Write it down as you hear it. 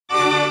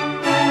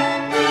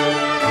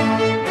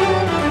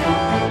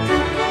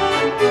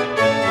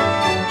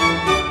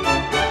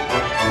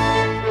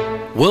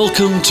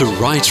Welcome to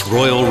Right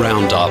Royal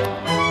Roundup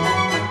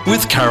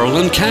with Carol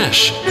and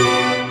Cash.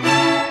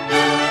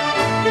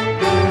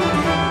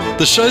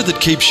 The show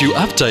that keeps you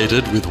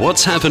updated with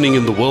what's happening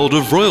in the world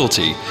of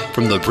royalty,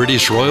 from the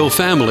British royal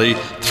family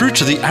through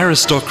to the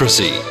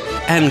aristocracy,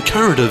 and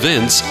current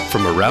events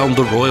from around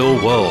the royal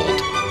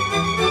world.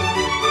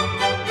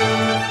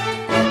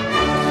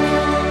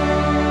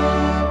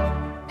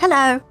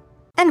 Hello,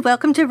 and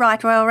welcome to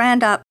Right Royal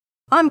Roundup.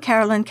 I'm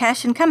Carolyn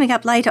Cash, and coming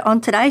up later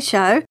on today's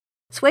show,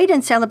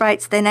 Sweden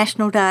celebrates their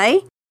National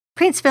Day,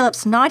 Prince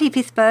Philip's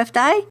 95th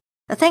birthday,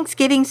 a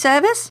Thanksgiving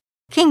service,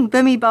 King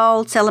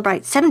Bhumibol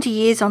celebrates 70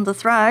 years on the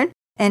throne,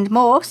 and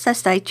more, so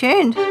stay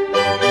tuned.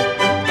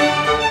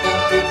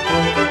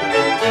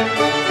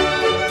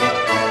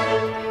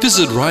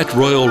 Visit Right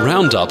Royal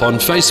Roundup on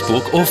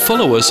Facebook or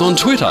follow us on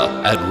Twitter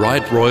at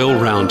Right Royal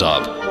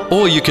Roundup.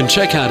 Or you can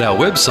check out our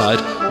website,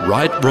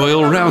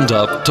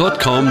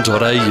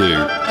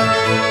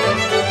 rightroyalroundup.com.au.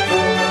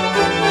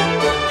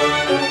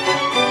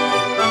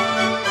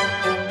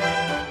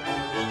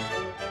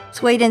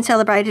 Sweden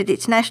celebrated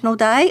its National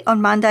Day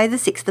on Monday the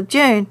 6th of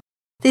June.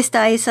 This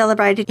day is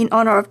celebrated in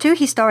honour of two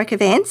historic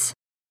events.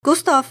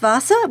 Gustav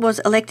Vasa was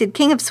elected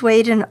King of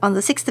Sweden on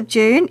the 6th of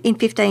June in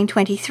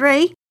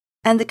 1523,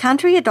 and the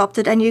country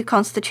adopted a new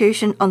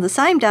constitution on the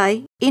same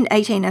day in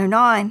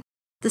 1809.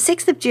 The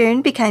 6th of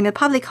June became a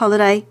public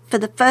holiday for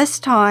the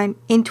first time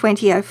in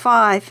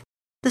 2005.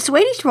 The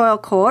Swedish Royal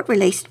Court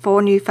released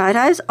 4 new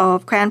photos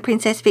of Crown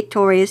Princess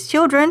Victoria's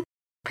children,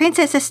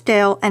 Princess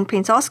Estelle and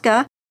Prince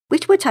Oscar,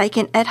 which were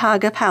taken at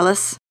Haga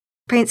Palace.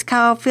 Prince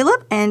Carl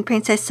Philip and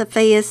Princess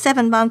Sophia's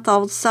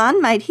 7-month-old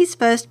son made his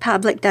first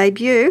public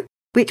debut,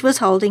 which was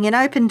holding an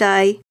open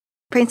day.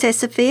 Princess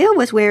Sophia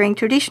was wearing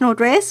traditional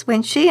dress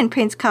when she and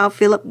Prince Carl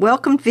Philip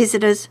welcomed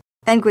visitors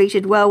and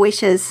greeted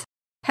well-wishers.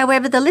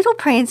 However, the little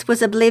prince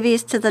was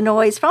oblivious to the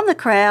noise from the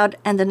crowd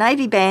and the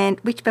Navy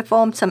Band, which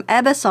performed some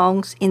ABBA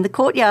songs in the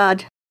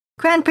courtyard.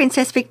 Crown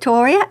Princess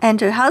Victoria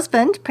and her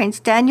husband, Prince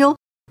Daniel,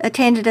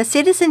 attended a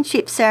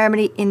citizenship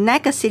ceremony in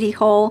Nacka City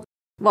Hall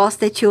whilst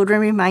their children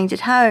remained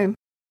at home.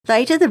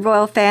 Later, the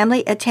royal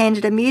family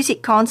attended a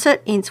music concert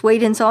in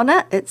Sweden's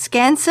honour at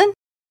Skansen,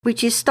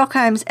 which is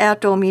Stockholm's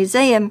outdoor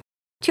museum.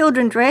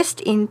 Children dressed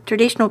in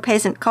traditional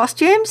peasant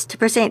costumes to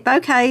present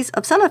bouquets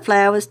of summer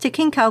flowers to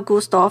King Carl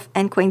Gustaf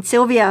and Queen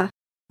Silvia.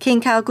 King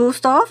Carl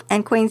Gustaf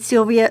and Queen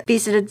Silvia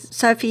visited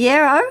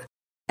Sofiero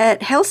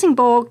at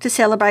Helsingborg to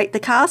celebrate the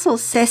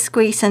castle's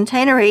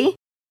sesquicentenary,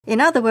 in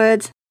other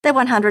words, their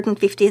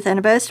 150th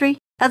anniversary,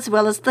 as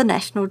well as the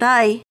National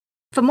Day.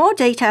 For more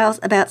details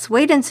about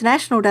Sweden's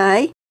National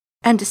Day,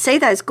 and to see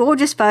those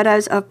gorgeous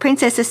photos of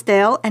Princess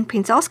Estelle and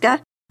Prince Oscar,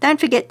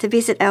 don't forget to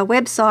visit our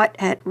website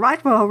at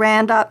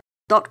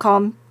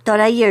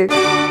rightroyalroundup.com.au.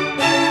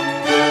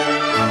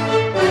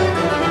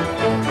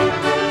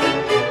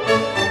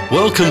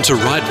 Welcome to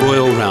Right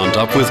Royal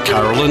Roundup with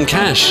Carol and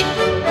Cash.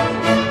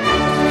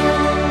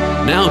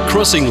 Now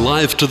crossing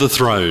live to the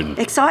throne.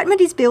 Excitement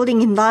is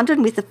building in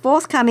London with the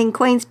forthcoming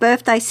Queen's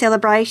birthday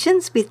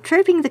celebrations, with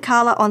Trooping the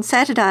Colour on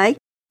Saturday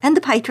and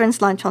the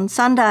Patrons' Lunch on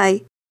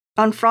Sunday.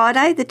 On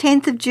Friday, the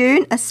 10th of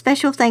June, a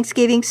special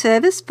Thanksgiving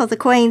service for the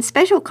Queen's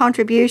special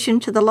contribution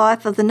to the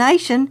life of the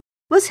nation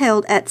was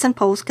held at St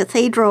Paul's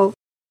Cathedral.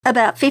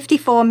 About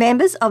 54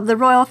 members of the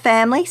royal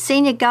family,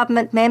 senior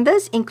government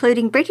members,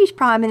 including British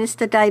Prime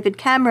Minister David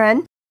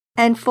Cameron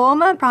and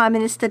former Prime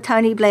Minister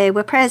Tony Blair,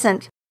 were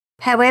present.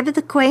 However,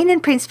 the Queen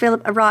and Prince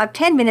Philip arrived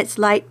 10 minutes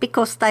late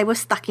because they were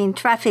stuck in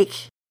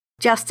traffic.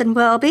 Justin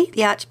Welby,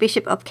 the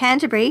Archbishop of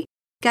Canterbury,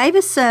 gave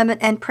a sermon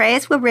and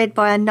prayers were read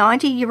by a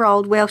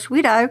 90-year-old Welsh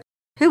widow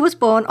who was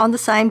born on the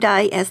same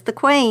day as the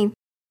Queen.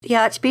 The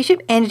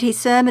Archbishop ended his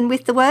sermon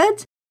with the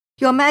words,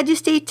 "Your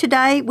Majesty,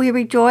 today we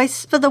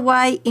rejoice for the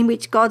way in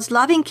which God's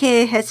loving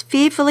care has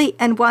fearfully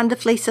and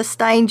wonderfully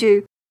sustained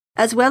you,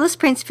 as well as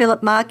Prince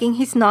Philip marking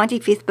his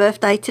 95th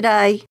birthday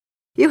today.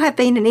 You have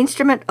been an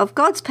instrument of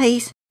God's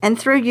peace, and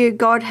through you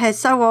God has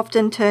so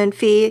often turned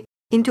fear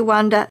into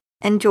wonder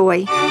and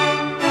joy."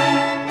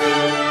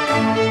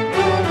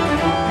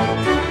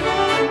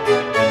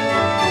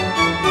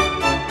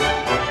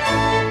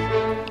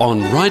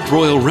 On Right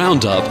Royal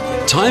Roundup,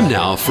 time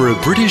now for a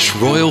British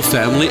royal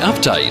family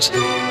update.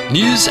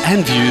 News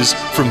and views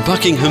from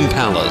Buckingham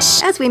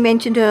Palace. As we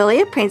mentioned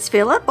earlier, Prince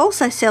Philip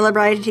also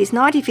celebrated his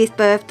 95th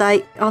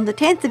birthday on the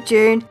 10th of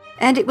June,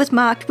 and it was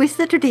marked with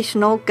the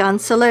traditional gun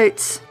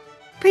salutes.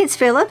 Prince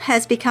Philip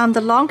has become the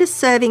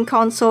longest-serving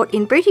consort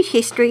in British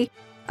history,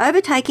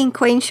 overtaking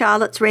Queen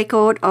Charlotte's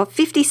record of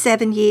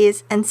 57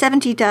 years and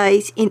 70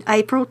 days in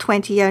April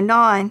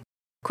 2009.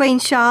 Queen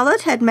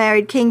Charlotte had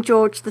married King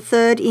George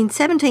III in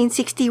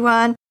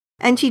 1761,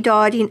 and she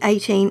died in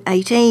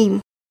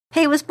 1818.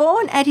 He was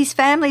born at his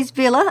family's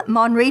villa,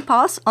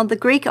 Monrepos, on the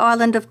Greek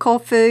island of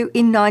Corfu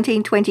in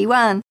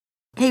 1921.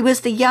 He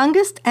was the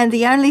youngest and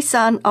the only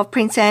son of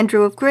Prince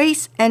Andrew of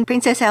Greece and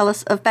Princess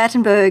Alice of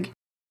Battenberg.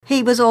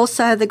 He was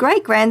also the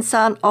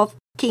great-grandson of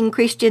King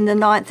Christian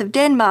IX of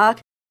Denmark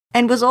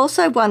and was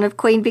also one of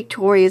Queen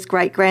Victoria's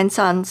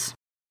great-grandsons.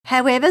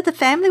 However, the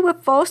family were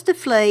forced to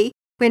flee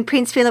when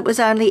Prince Philip was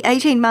only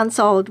 18 months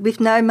old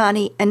with no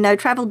money and no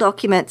travel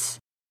documents.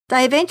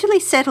 They eventually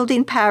settled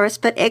in Paris,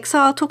 but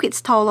exile took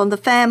its toll on the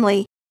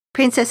family.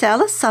 Princess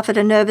Alice suffered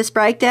a nervous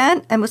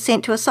breakdown and was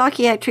sent to a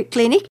psychiatric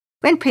clinic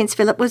when Prince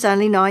Philip was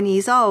only 9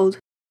 years old.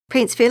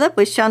 Prince Philip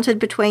was shunted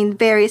between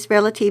various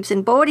relatives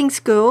and boarding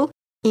school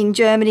in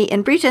Germany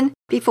and Britain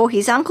before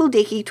his uncle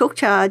Dickie took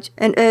charge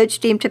and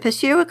urged him to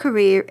pursue a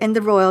career in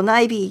the Royal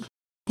Navy.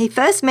 He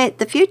first met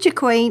the future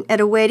Queen at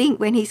a wedding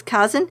when his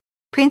cousin,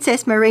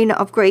 Princess Marina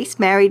of Greece,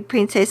 married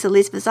Princess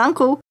Elizabeth's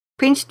uncle,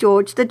 Prince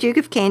George, the Duke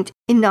of Kent,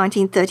 in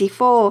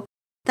 1934.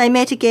 They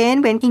met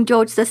again when King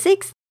George VI,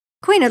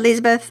 Queen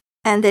Elizabeth,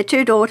 and their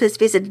two daughters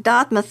visited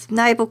Dartmouth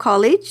Naval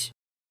College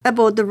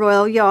aboard the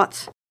royal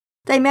yacht.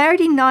 They married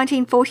in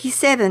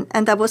 1947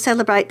 and they will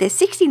celebrate their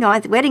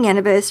 69th wedding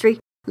anniversary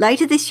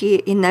later this year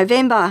in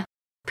November.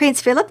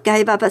 Prince Philip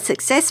gave up a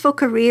successful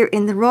career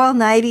in the Royal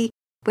Navy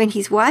when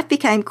his wife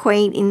became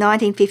Queen in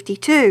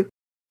 1952.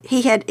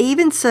 He had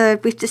even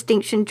served with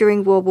distinction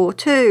during World War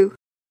II.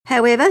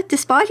 However,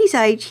 despite his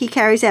age, he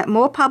carries out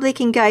more public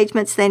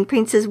engagements than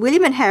Princes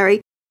William and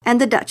Harry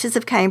and the Duchess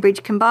of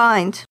Cambridge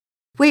combined.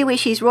 We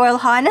wish His Royal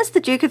Highness the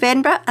Duke of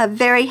Edinburgh a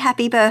very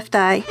happy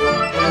birthday.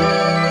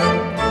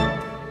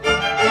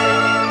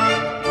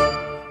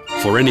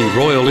 For any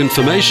royal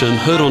information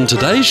heard on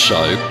today's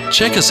show,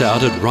 check us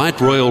out at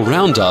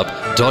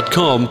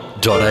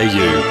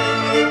rightroyalroundup.com.au.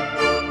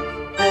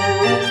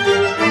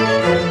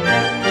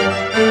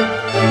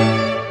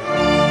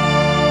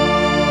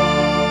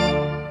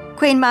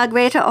 Queen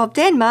Margrethe of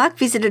Denmark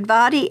visited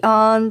Varde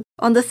on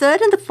the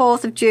 3rd and the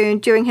 4th of June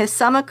during her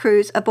summer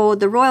cruise aboard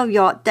the royal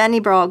yacht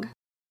Dannebrog.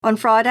 On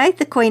Friday,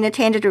 the Queen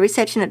attended a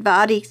reception at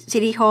Varde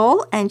City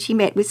Hall and she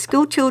met with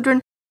school children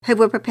who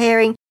were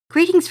preparing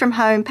greetings from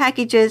home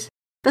packages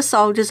for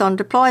soldiers on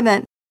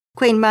deployment.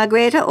 Queen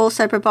Margrethe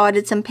also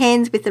provided some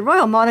pens with the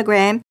royal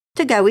monogram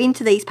to go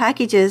into these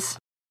packages.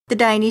 The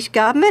Danish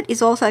government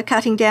is also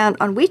cutting down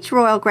on which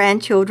royal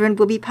grandchildren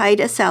will be paid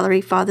a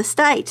salary by the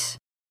state.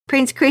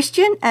 Prince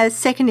Christian, as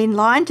second in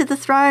line to the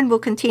throne, will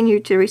continue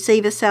to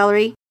receive a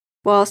salary,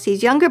 whilst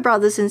his younger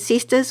brothers and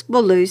sisters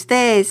will lose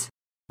theirs.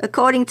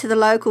 According to the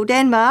local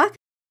Denmark,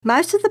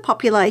 most of the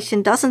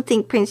population doesn't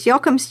think Prince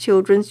Joachim's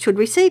children should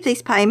receive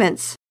these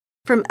payments.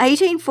 From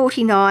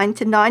 1849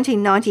 to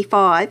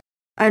 1995,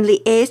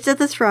 only heirs to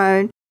the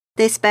throne,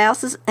 their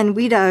spouses and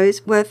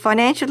widows were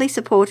financially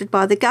supported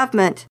by the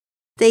government.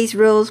 These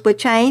rules were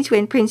changed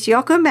when Prince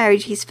Joachim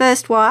married his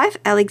first wife,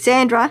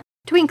 Alexandra,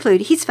 to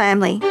include his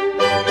family.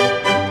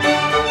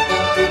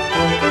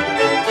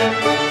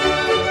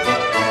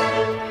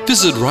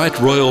 Visit Right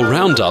Royal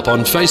Roundup on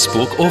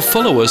Facebook or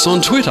follow us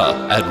on Twitter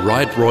at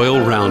Right Royal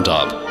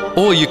Roundup.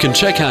 Or you can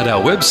check out our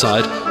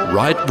website,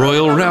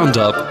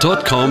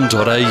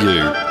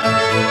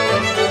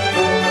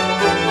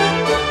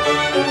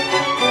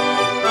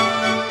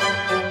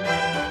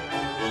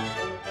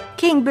 rightroyalroundup.com.au.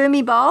 King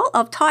Bhumibol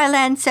of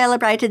Thailand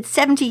celebrated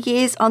 70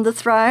 years on the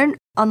throne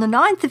on the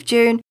 9th of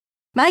June,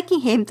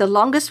 making him the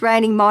longest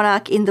reigning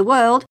monarch in the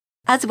world,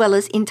 as well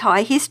as in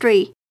Thai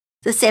history.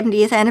 The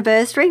 70th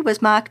anniversary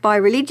was marked by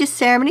religious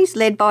ceremonies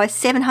led by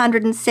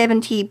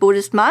 770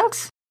 Buddhist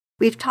monks,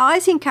 with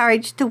Thais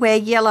encouraged to wear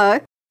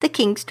yellow, the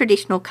king's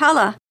traditional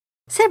colour.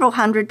 Several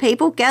hundred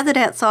people gathered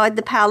outside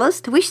the palace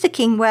to wish the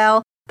king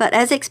well, but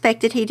as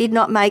expected he did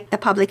not make a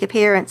public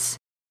appearance.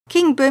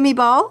 King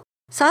Bhumibol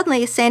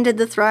suddenly ascended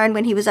the throne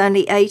when he was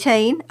only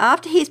 18,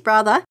 after his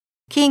brother,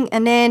 King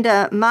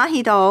Ananda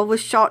Mahidol,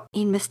 was shot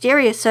in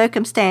mysterious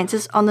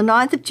circumstances on the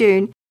 9th of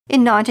June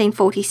in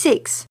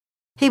 1946.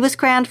 He was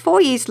crowned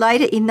 4 years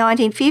later in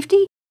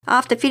 1950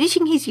 after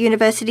finishing his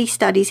university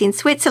studies in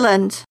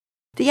Switzerland.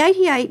 The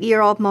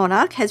 88-year-old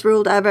monarch has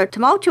ruled over a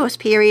tumultuous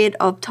period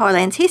of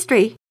Thailand's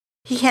history.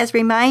 He has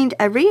remained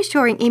a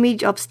reassuring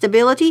image of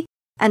stability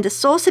and a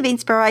source of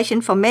inspiration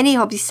for many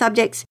of his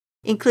subjects,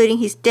 including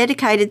his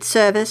dedicated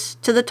service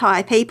to the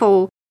Thai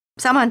people.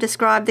 Someone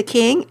described the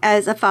king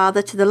as a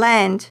father to the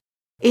land.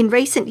 In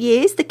recent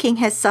years, the king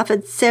has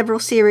suffered several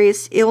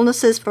serious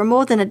illnesses for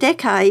more than a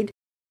decade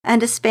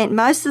and has spent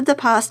most of the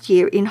past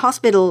year in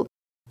hospital.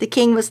 The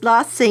king was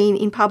last seen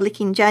in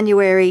public in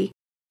January.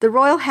 The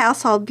Royal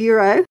Household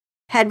Bureau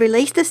had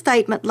released a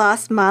statement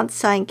last month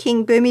saying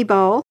King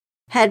Bhumibol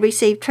had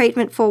received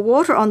treatment for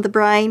water on the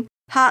brain,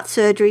 heart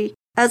surgery,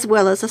 as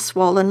well as a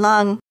swollen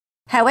lung.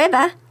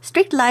 However,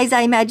 strict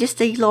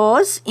lèse-majesté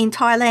laws in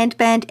Thailand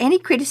banned any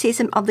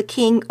criticism of the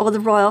king or the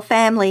royal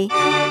family.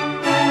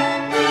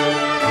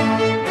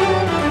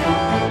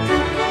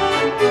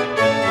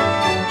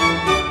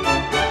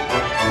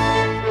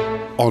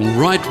 On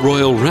Right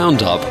Royal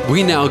Roundup,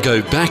 we now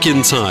go back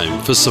in time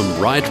for some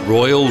Right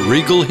Royal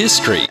Regal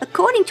history.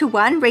 According to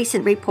one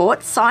recent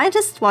report,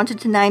 scientists wanted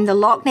to name the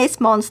Loch Ness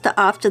Monster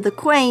after the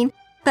Queen,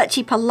 but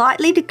she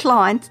politely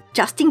declined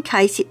just in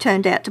case it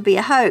turned out to be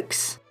a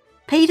hoax.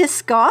 Peter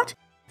Scott,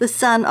 the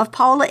son of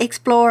polar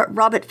explorer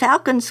Robert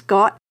Falcon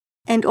Scott,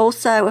 and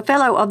also a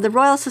Fellow of the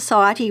Royal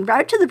Society,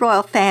 wrote to the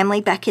royal family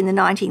back in the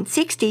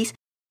 1960s,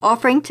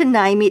 offering to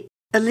name it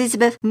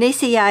Elizabeth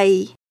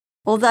Nessiae.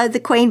 Although the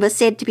Queen was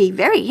said to be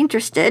very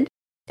interested,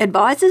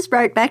 advisors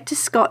wrote back to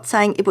Scott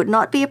saying it would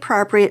not be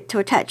appropriate to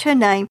attach her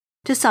name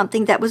to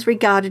something that was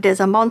regarded as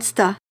a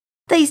monster.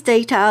 These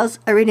details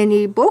are in a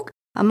new book,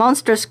 A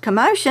Monstrous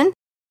Commotion,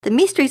 The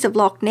Mysteries of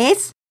Loch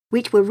Ness,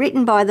 which were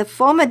written by the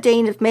former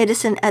Dean of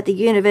Medicine at the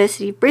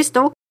University of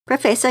Bristol,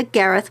 Professor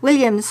Gareth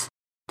Williams.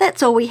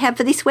 That's all we have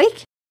for this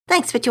week.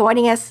 Thanks for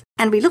joining us,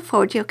 and we look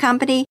forward to your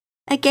company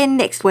again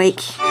next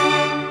week.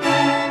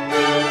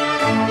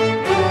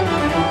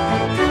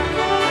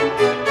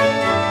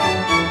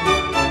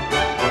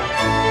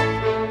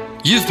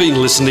 You've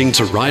been listening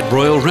to Right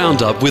Royal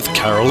Roundup with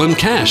Carol and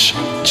Cash.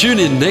 Tune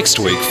in next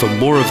week for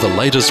more of the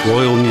latest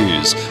royal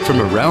news from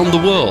around the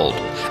world.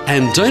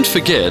 And don't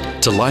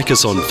forget to like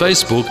us on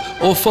Facebook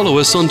or follow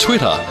us on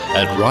Twitter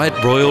at Right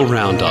Royal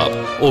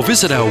Roundup, or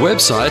visit our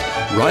website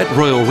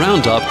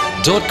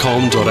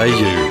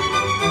rightroyalroundup.com.au.